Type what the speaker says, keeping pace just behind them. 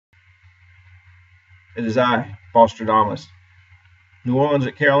It is I, Bosttradamus. New Orleans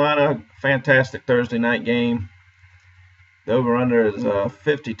at Carolina, fantastic Thursday night game. The over/under is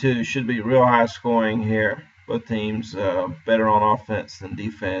 52. Should be real high scoring here. Both teams better on offense than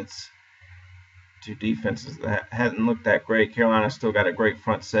defense. Two defenses that hadn't looked that great. Carolina still got a great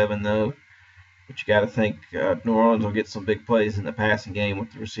front seven though, but you got to think New Orleans will get some big plays in the passing game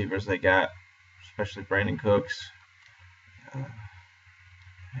with the receivers they got, especially Brandon Cooks, uh,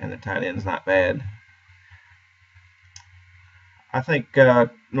 and the tight end's not bad. I think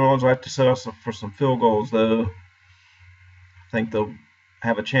New Orleans will have to settle for some field goals though. I think they'll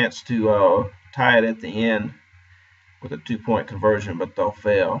have a chance to tie it at the end with a 2-point conversion, but they'll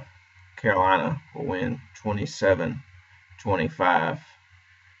fail. Carolina will win 27-25.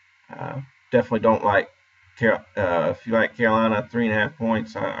 Definitely don't like if you like Carolina 3.5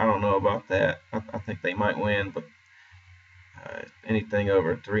 points. I don't know about that. I think they might win, but anything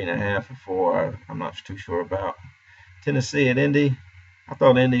over 3.5 or 4, I'm not too sure about. Tennessee at Indy. I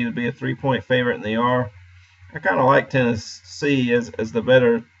thought Indy would be a 3-point favorite, and they are. I kind of like Tennessee as the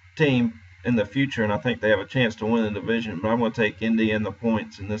better team in the future, and I think they have a chance to win the division. But I'm going to take Indy and the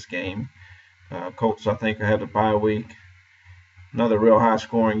points in this game. Colts, I think, have a bye week. Another real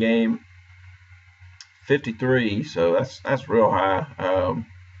high-scoring game. 53, so that's real high.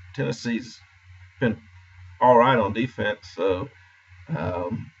 Tennessee's been all right on defense, so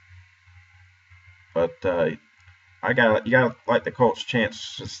but you gotta like the Colts'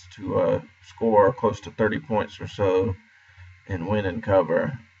 chances to score close to 30 points or so and win and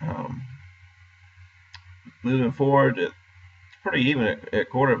cover. Moving forward, it's pretty even at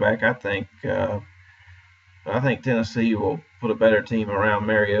quarterback, I think. I think Tennessee will put a better team around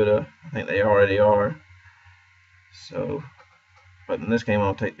Mariota. I think they already are. So, but in this game,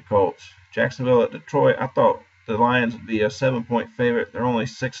 I'll take the Colts. Jacksonville at Detroit. I thought the Lions would be a 7-point favorite. They're only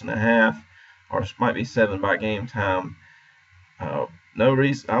 6.5, or it might be 7 by game time. No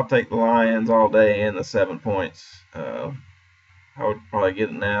reason. I'll take the Lions all day and the 7 points. I would probably get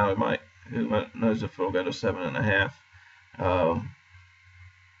it now. It might. Who knows if it'll go to 7.5.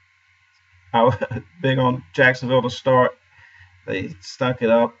 I was big on Jacksonville to start. They stunk it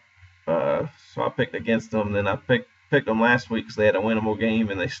up, so I picked against them. Then I picked them last week because they had a winnable game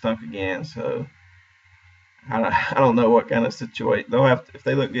and they stunk again. So I don't know what kind of situation they'll have if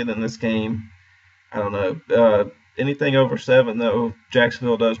they look good in this game. I don't know. Anything over 7 though,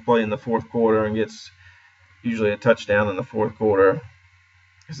 Jacksonville does play in the fourth quarter and gets usually a touchdown in the fourth quarter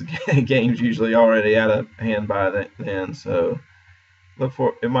because the game's usually already out of hand by then. So look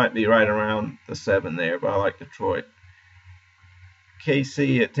for it might be right around the 7 there, but I like Detroit.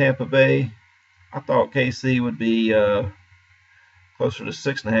 KC at Tampa Bay. I thought KC would be closer to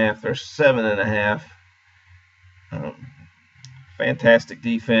 6.5. They're 7.5. Fantastic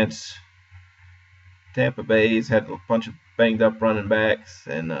defense. Tampa Bay's had a bunch of banged up running backs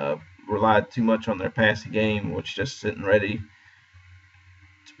and relied too much on their passing game, which just sitting ready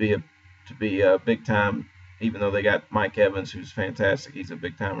to be a big time. Even though they got Mike Evans, who's fantastic, he's a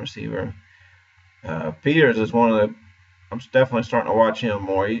big time receiver. Peters is one of the. I'm definitely starting to watch him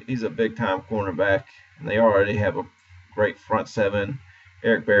more. He's a big time cornerback, and they already have a great front seven.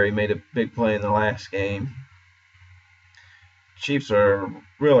 Eric Berry made a big play in the last game. Chiefs are a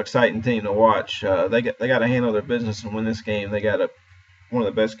real exciting team to watch. They got to handle their business and win this game. They got one of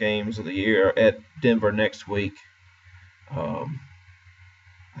the best games of the year at Denver next week. I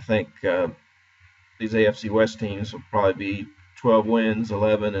think these AFC West teams will probably be 12 wins,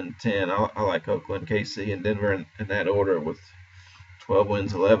 11 and 10. I like Oakland, KC, and Denver in that order with 12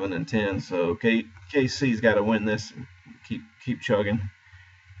 wins, 11 and 10. So KC's got to win this and keep chugging.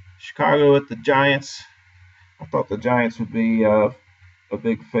 Chicago at the Giants. I thought the Giants would be a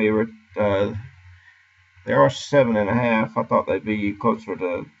big favorite. They are 7.5. I thought they'd be closer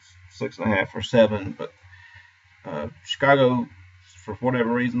to 6.5 or 7, but Chicago, for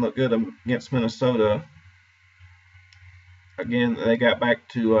whatever reason, looked good against Minnesota. Again, they got back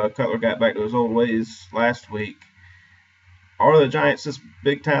to Cutler got back to his old ways last week. Are the Giants this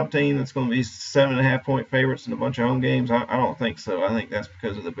big time team that's going to be 7.5-point favorites in a bunch of home games? I don't think so. I think that's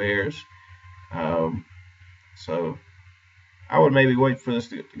because of the Bears. So I would maybe wait for this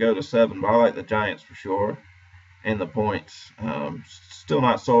to go to 7, but I like the Giants for sure and the points. Still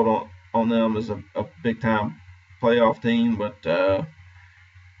not sold on them as a big time playoff team, but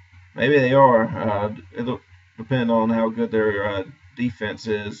maybe they are. It'll depend on how good their defense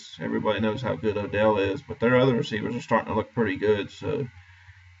is. Everybody knows how good Odell is, but their other receivers are starting to look pretty good. So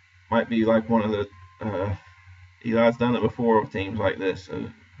might be like one of the Eli's done it before with teams like this. So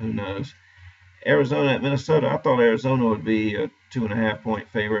who knows? Arizona at Minnesota. I thought Arizona would be a 2.5-point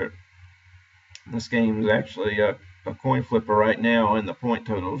favorite. This game is actually a coin flipper right now, and the point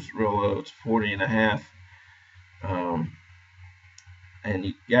total is real low. It's 40.5. And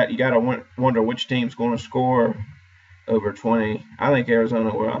you got to wonder which team's going to score over 20. I think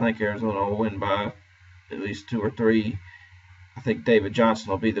Arizona will. I think Arizona will win by at least 2 or 3. I think David Johnson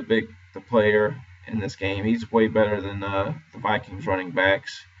will be the player in this game. He's way better than the Vikings running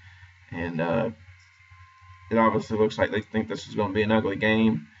backs, and it obviously looks like they think this is going to be an ugly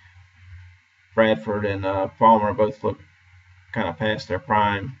game. Bradford and Palmer both look kind of past their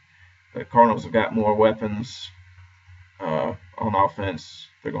prime. The Cardinals have got more weapons on offense.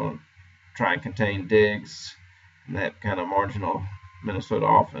 They're going to try and contain Diggs and that kind of marginal Minnesota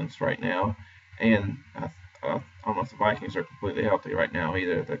offense right now. And I don't know if the Vikings are completely healthy right now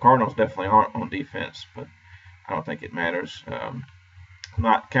either. The Cardinals definitely aren't on defense, but I don't think it matters. I'm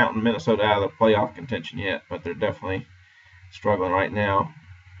not counting Minnesota out of the playoff contention yet, but they're definitely struggling right now.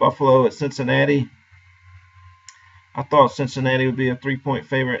 Buffalo at Cincinnati. I thought Cincinnati would be a 3-point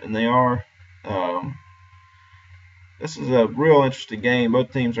favorite, and they are. This is a real interesting game.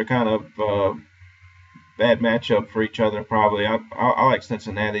 Both teams are kind of bad matchup for each other, probably. I like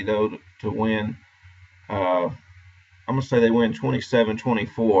Cincinnati, though, to win. I'm going to say they win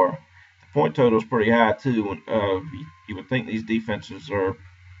 27-24. The point total is pretty high, too. You would think these defenses are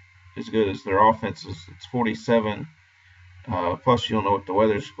as good as their offenses. It's 47. Plus, you don't know what the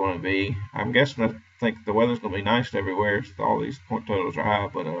weather's going to be. I'm guessing I think the weather's going to be nice everywhere. So all these point totals are high,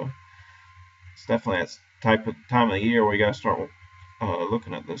 but it's definitely that type of time of the year where you got to start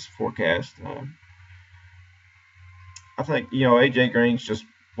looking at this forecast. I think AJ Green's just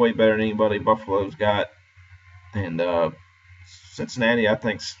way better than anybody Buffalo's got, and Cincinnati I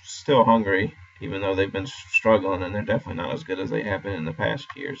think's still hungry, even though they've been struggling, and they're definitely not as good as they have been in the past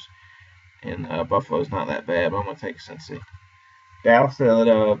years. And Buffalo's not that bad, but I'm going to take Cincy. Dallas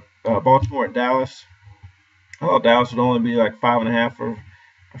at Baltimore at Dallas. I thought Dallas would only be like 5.5 or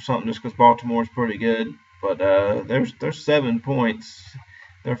something, just because Baltimore's pretty good. But there's 7 points.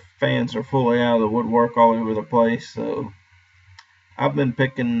 Their fans are fully out of the woodwork all over the place. So I've been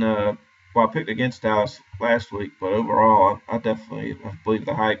picking. I picked against Dallas last week, but overall, I definitely believed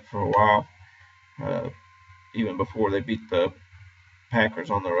the hype for a while. Even before they beat the Packers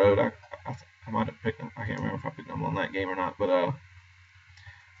on the road, I might have picked them. I can't remember if I picked them on that game or not, but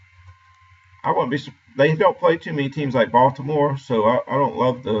I wouldn't be. They don't play too many teams like Baltimore, so I don't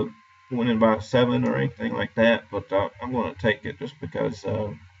love the winning by 7 or anything like that. But I'm going to take it just because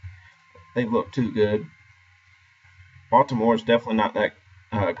they look too good. Baltimore is definitely not that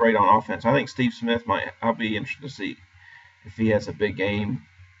great on offense. I think Steve Smith might. I'll be interested to see if he has a big game.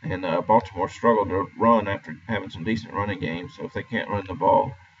 And Baltimore struggled to run after having some decent running games. So if they can't run the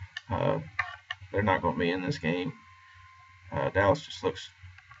ball, they're not going to be in this game. Dallas just looks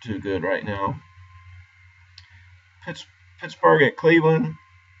too good right now. Pittsburgh at Cleveland.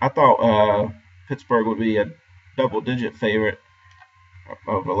 I thought Pittsburgh would be a double-digit favorite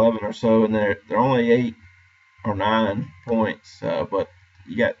of 11 or so, and they're only 8 or 9 points. But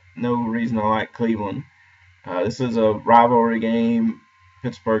you got no reason to like Cleveland. This is a rivalry game.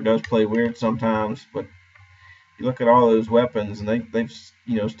 Pittsburgh does play weird sometimes, but you look at all those weapons, and they've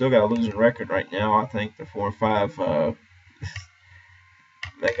still got a losing record right now. I think they're 4-5.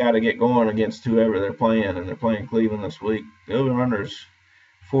 They got to get going against whoever they're playing, and they're playing Cleveland this week. The over/under's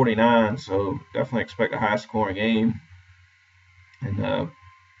 49, so definitely expect a high-scoring game. And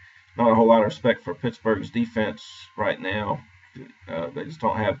not a whole lot of respect for Pittsburgh's defense right now. They just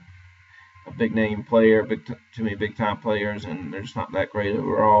don't have a big-name player, too many big-time players, and they're just not that great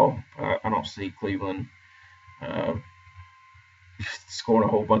overall. I don't see Cleveland scoring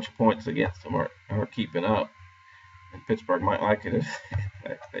a whole bunch of points against them or keeping up. And Pittsburgh might like it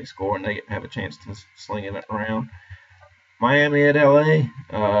if they score and they have a chance to sling it around. Miami at LA.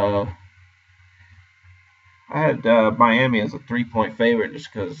 I had Miami as a 3-point favorite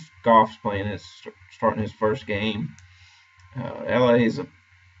just because Goff's starting his first game.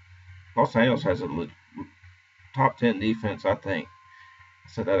 Los Angeles has a top 10 defense, I think. I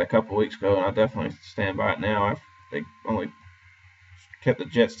said that a couple weeks ago, and I definitely stand by it now. They only kept the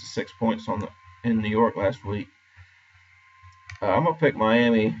Jets to 6 points in New York last week. I'm gonna pick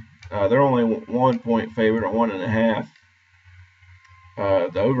Miami. They're only 1-point favorite or 1.5.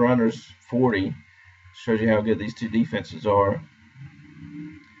 The over/under's 40. Shows you how good these two defenses are.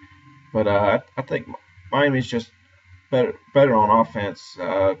 But I think Miami's just better on offense.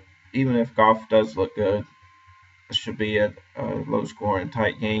 Even if Goff does look good, this should be a low-scoring,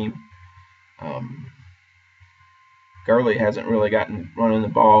 tight game. Gurley hasn't really gotten running the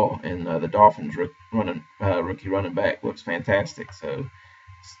ball, and the Dolphins rookie running back looks fantastic. So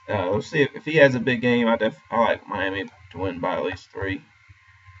Let's see if he has a big game. I like Miami to win by at least 3.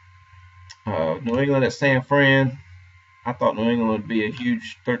 New England at San Fran. I thought New England would be a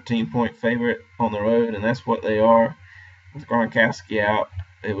huge 13-point favorite on the road, and that's what they are. With Gronkowski out,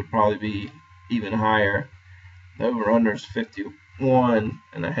 it would probably be even higher. The over-under is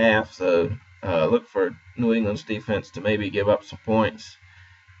 51.5, so look for New England's defense to maybe give up some points.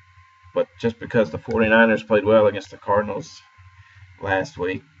 But just because the 49ers played well against the Cardinals last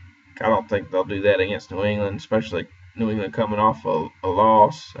week, I don't think they'll do that against New England, especially New England coming off a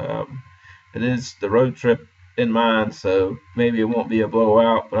loss. It is the road trip in mind, so maybe it won't be a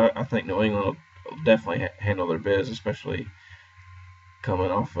blowout, but I think New England will definitely handle their biz, especially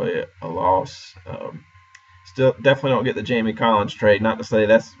coming off a loss. Still, definitely don't get the Jamie Collins trade. Not to say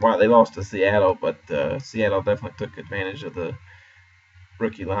that's why they lost to Seattle, but Seattle definitely took advantage of the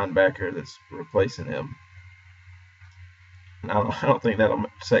rookie linebacker that's replacing him. And I don't think that'll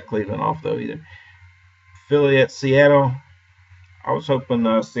set Cleveland off, though, either. Philly at Seattle. I was hoping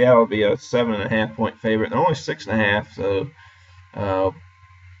Seattle would be a 7.5-point favorite. They're only 6.5, so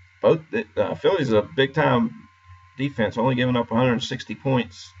Philly's a big-time defense, only giving up 160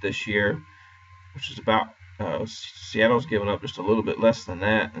 points this year, which is about Seattle's giving up just a little bit less than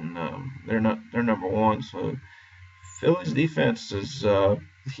that, and they're number 1. So Philly's defense is,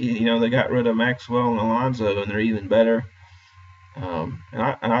 they got rid of Maxwell and Alonso, and they're even better. And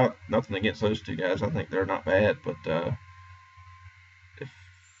I nothing against those two guys. I think they're not bad, but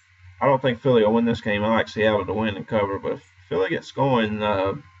I don't think Philly will win this game. I like Seattle to win and cover, but if Philly gets going,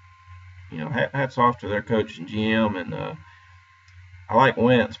 hats off to their coach and GM, and I like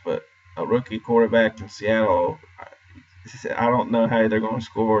Wentz, but a rookie quarterback in Seattle, I don't know how they're going to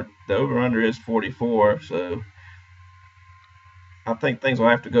score. The over-under is 44, so I think things will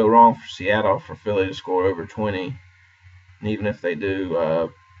have to go wrong for Seattle for Philly to score over 20. And even if they do,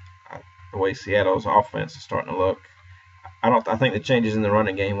 the way Seattle's offense is starting to look, I think the changes in the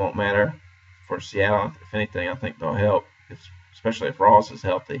running game won't matter for Seattle. If anything, I think they'll help, especially if Ross is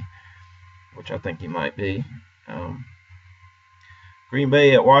healthy, which I think he might be. Green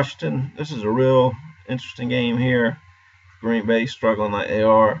Bay at Washington. This is a real interesting game here. Green Bay struggling like they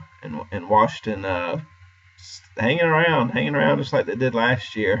are, and Washington hanging around just like they did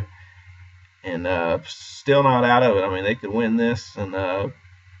last year, and still not out of it. I mean, they could win this, and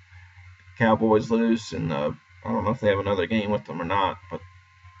Cowboys lose, and I don't know if they have another game with them or not, but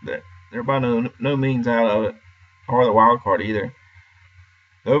they're by no means out of it, or the wild card either.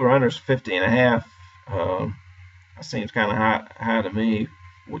 The over-under is 50.5. That seems kind of high to me.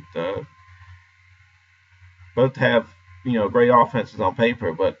 With both have great offenses on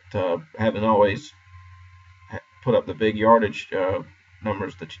paper, but haven't always put up the big yardage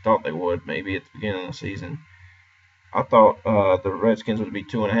numbers that you thought they would. Maybe at the beginning of the season, I thought the Redskins would be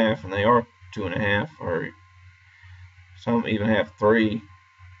 2.5, and they are 2.5, or some even have 3.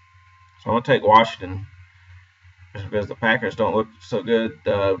 So I'm gonna take Washington just because the Packers don't look so good.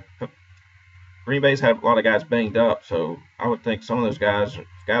 Green Bay's had a lot of guys banged up, so I would think some of those guys have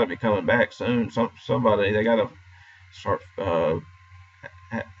got to be coming back soon. Somebody they got to start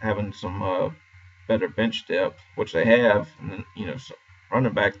having some better bench depth, which they have. And then so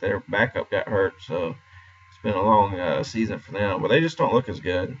running back, their backup got hurt, so it's been a long season for them. But they just don't look as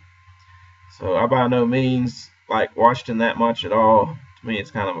good. So I by no means like Washington that much at all. To me,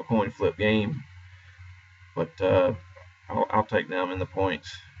 it's kind of a coin flip game. But I'll take them in the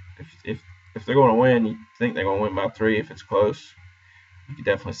points. If they're going to win, you think they're going to win by 3. If it's close, you can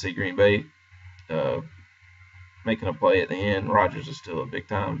definitely see Green Bay making a play at the end. Rodgers is still a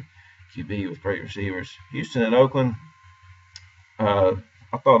big-time QB with great receivers. Houston and Oakland. I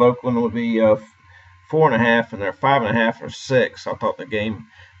thought Oakland would be 4.5, and they're 5.5 or 6. I thought the game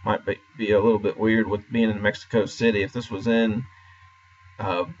might be a little bit weird with being in Mexico City. If this was in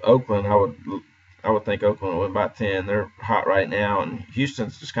Oakland, I would think Oakland will win by 10. They're hot right now, and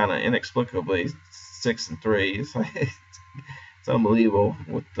Houston's just kind of inexplicably 6-3. It's like it's unbelievable.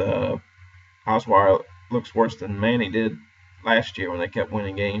 With Osweiler looks worse than Manning did last year when they kept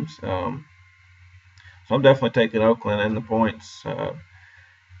winning games. So I'm definitely taking Oakland and the points. I'm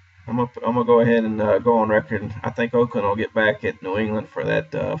gonna go ahead and go on record. I think Oakland will get back at New England for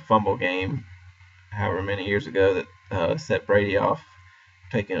that fumble game, however many years ago that set Brady off.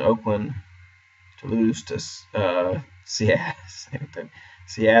 Taking Oakland to lose to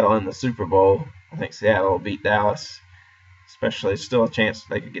Seattle in the Super Bowl. I think Seattle will beat Dallas, especially. Still a chance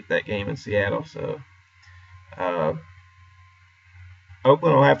they could get that game in Seattle. So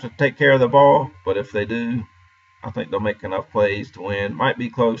Oakland will have to take care of the ball, but if they do, I think they'll make enough plays to win. Might be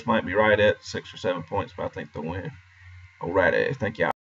close, might be right at 6 or 7 points, but I think they'll win. All right, thank you.